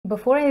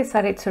Before I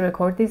decided to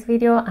record this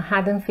video, I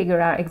hadn't figured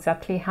out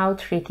exactly how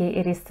tricky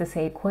it is to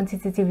say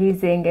quantitative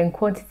easing and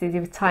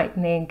quantitative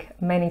tightening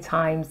many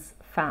times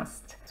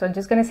fast. So I'm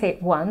just going to say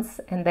it once,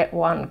 and that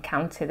one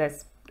counted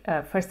as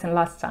first and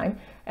last time.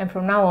 And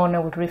from now on, I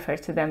would refer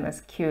to them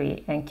as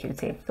QE and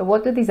QT. So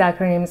what do these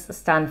acronyms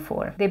stand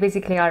for? They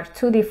basically are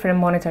two different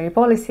monetary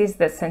policies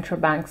that central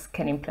banks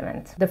can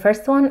implement. The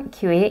first one,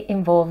 QE,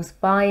 involves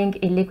buying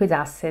illiquid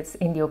assets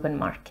in the open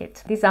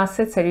market. These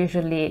assets are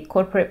usually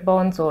corporate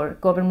bonds or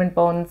government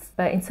bonds,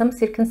 but in some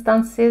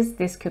circumstances,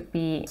 this could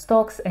be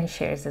stocks and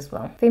shares as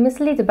well.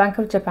 Famously, the Bank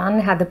of Japan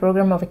had a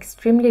program of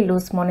extremely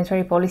loose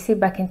monetary policy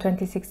back in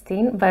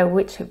 2016, by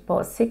which it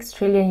bought 6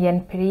 trillion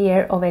yen per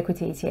year of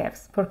equity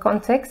ETFs. For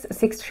context,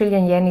 6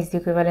 trillion yen is the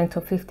equivalent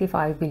of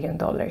 $55 billion.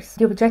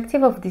 The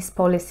objective of this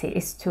policy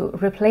is to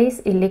replace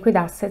illiquid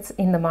assets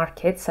in the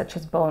market, such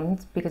as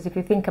bonds, because if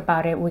you think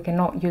about it, we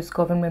cannot use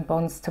government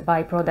bonds to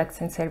buy products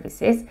and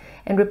services,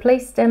 and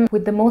replace them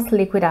with the most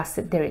liquid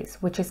asset there is,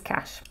 which is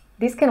cash.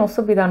 This can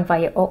also be done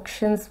via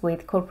auctions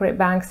with corporate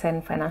banks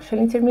and financial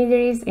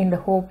intermediaries in the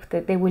hope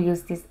that they will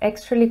use this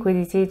extra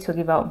liquidity to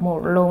give out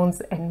more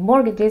loans and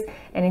mortgages,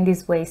 and in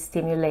this way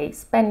stimulate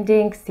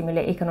spending,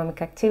 stimulate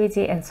economic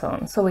activity, and so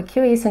on. So with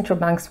QE, central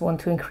banks want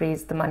to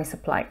increase the money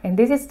supply. And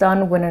this is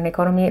done when an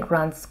economy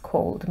runs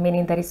cold,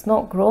 meaning that it's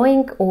not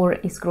growing or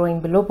is growing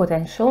below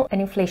potential,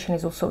 and inflation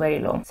is also very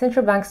low.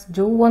 Central banks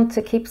do want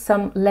to keep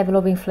some level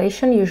of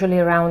inflation, usually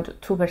around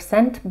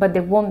 2%, but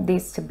they want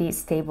this to be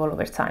stable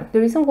over time.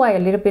 The reason why a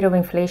little bit of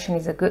inflation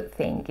is a good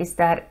thing is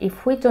that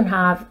if we don't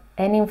have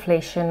any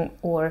inflation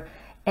or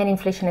any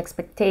inflation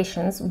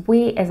expectations,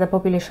 we as a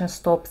population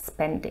stop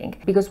spending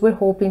because we're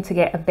hoping to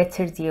get a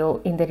better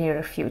deal in the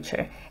nearer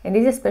future. And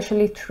this is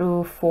especially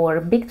true for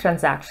big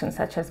transactions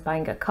such as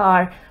buying a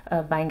car,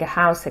 buying a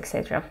house,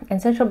 etc.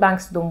 And central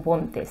banks don't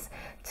want this.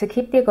 To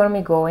keep the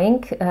economy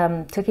going,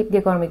 to keep the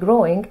economy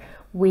growing,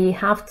 we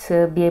have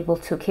to be able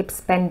to keep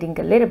spending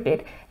a little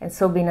bit, and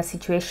so be in a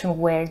situation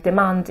where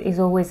demand is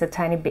always a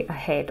tiny bit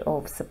ahead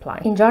of supply.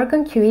 In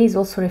jargon, QE is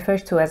also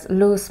referred to as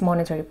loose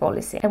monetary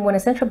policy. And when a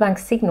central bank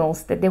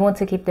signals that they want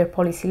to keep their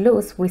policy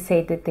loose, we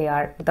say that they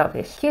are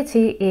dovish.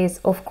 QT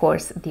is, of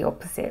course, the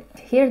opposite.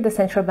 Here, the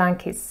central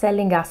bank is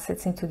selling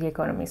assets into the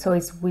economy, so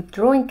it's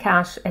withdrawing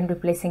cash and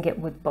replacing it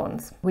with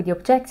bonds, with the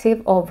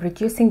objective of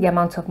reducing the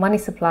amount of money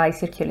supply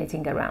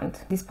circulating around.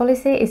 This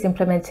policy is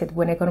implemented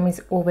when economies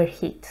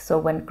overheat,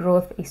 so when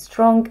growth is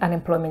strong,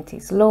 unemployment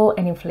is low,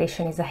 and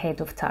inflation is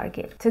ahead of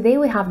target. Today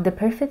we have the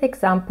perfect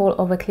example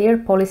of a clear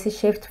policy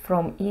shift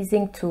from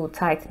easing to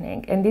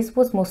tightening, and this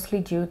was mostly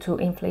due to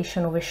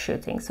inflation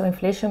overshooting, so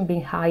inflation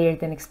being higher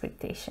than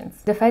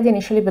expectations. The Fed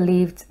initially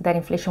believed that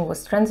inflation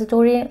was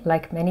transitory,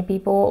 like many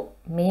people,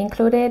 me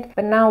included,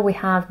 but now we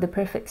have the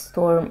perfect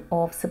storm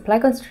of supply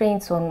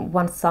constraints on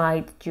one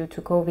side due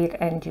to COVID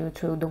and due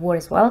to the war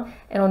as well,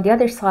 and on the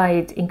other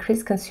side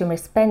increased consumer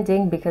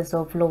spending because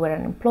of lower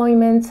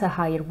unemployment,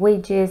 higher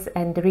wages,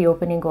 and the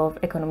reopening of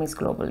economies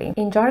globally.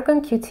 In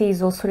jargon, QT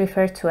is also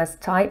referred to as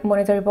tight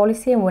monetary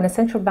policy, and when a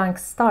central bank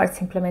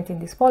starts implementing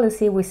this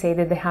policy, we say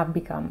that they have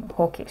become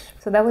hawkish.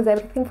 So that was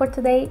everything for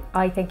today.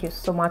 I thank you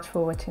so much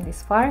for watching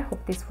this far.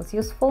 Hope this was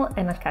useful,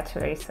 and I'll catch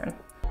you very soon.